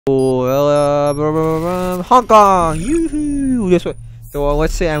Hong Kong, yoo-hoo! That's what. So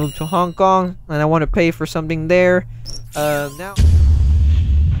let's say I move to Hong Kong and I want to pay for something there. Now.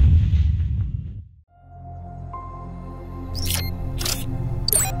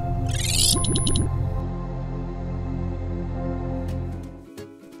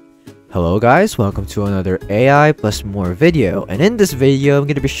 Hello guys, welcome to another AI plus more video, and in this video I'm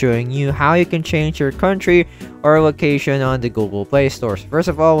going to be showing you how you can change your country or location on the Google Play Store. So first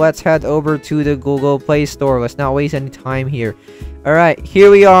of all, let's head over to the Google Play Store. Let's not waste any time here. Alright, here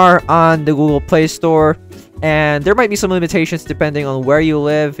we are on the Google Play Store, and there might be some limitations depending on where you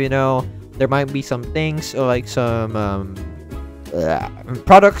live. You know, there might be some things like some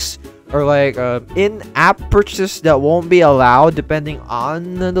products or like in-app purchases that won't be allowed depending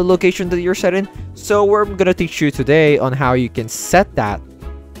on the location that you're set in. So we're gonna teach you today on how you can set that.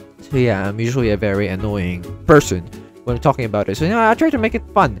 So yeah, I'm usually a very annoying person when I'm talking about it, so you know, I try to make it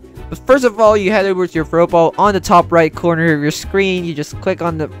fun. But first of all, you head over to your profile. On the top right corner of your screen, you just click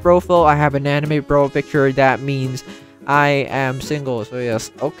on the profile. I have an anime profile picture. That means I am single, so yes.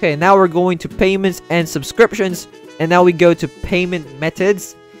 Okay, now we're going to payments and subscriptions, and now we go to payment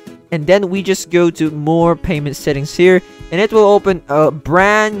methods. And then we just go to more payment settings here, and it will open a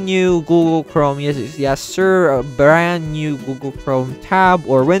brand new Google Chrome. Yes sir, a brand new Google Chrome tab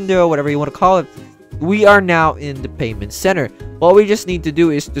or window, whatever you want to call it. We are now in the payment center. What we just need to do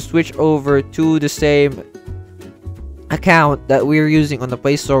is to switch over to the same account that we're using on the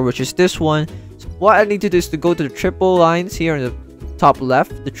Play Store, which is this one. So what I need to do is to go to the triple lines here on the top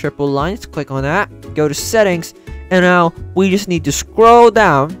left, the triple lines, click on that, go to settings. And now we just need to scroll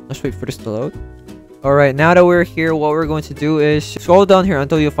down. Let's wait for this to load. Alright, now that we're here, what we're going to do is scroll down here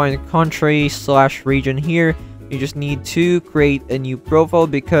until you find country/region here. You just need to create a new profile,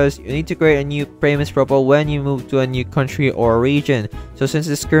 because you need to create a new payments profile when you move to a new country or region. So since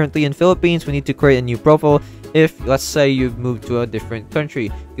it's currently in Philippines, we need to create a new profile if, let's say, you've moved to a different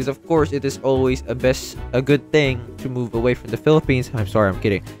country, because of course it is always a good thing to move away from the Philippines. I'm sorry, I'm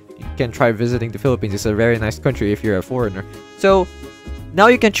kidding. You can try visiting the Philippines. It's a very nice country if you're a foreigner. So now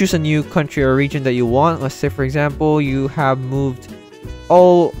you can choose a new country or region that you want. Let's say, for example, you have moved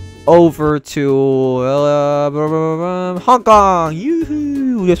all over to Hong Kong.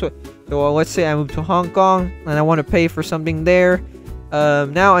 Yoo-hoo! That's what. So let's say I moved to Hong Kong and I want to pay for something there.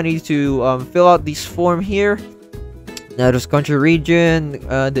 Now I need to fill out this form here. Now there's country, region,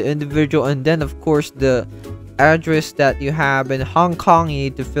 the individual, and then of course the address that you have in Hong Kong. You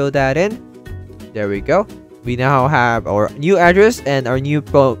need to fill that in. There we go. We now have our new address, and our new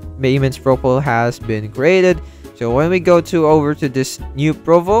payments profile has been created. So when we go over to this new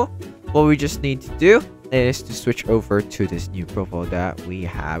profile, what we just need to do is to switch over to this new profile that we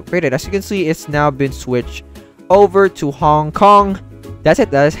have created. As you can see, it's now been switched over to Hong Kong. That's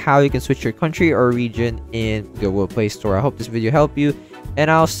it. That is how you can switch your country or region in Google Play Store. I hope this video helped you, and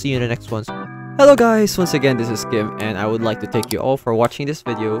I'll see you in the next one. Hello guys, once again this is Kim, and I would like to thank you all for watching this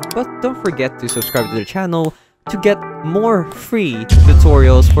video, but don't forget to subscribe to the channel to get more free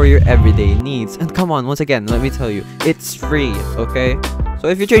tutorials for your everyday needs. And come on, once again, let me tell you, it's free, okay? So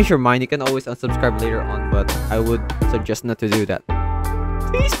if you change your mind, you can always unsubscribe later on, but I would suggest not to do that.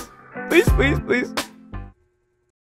 Please, please, please, please.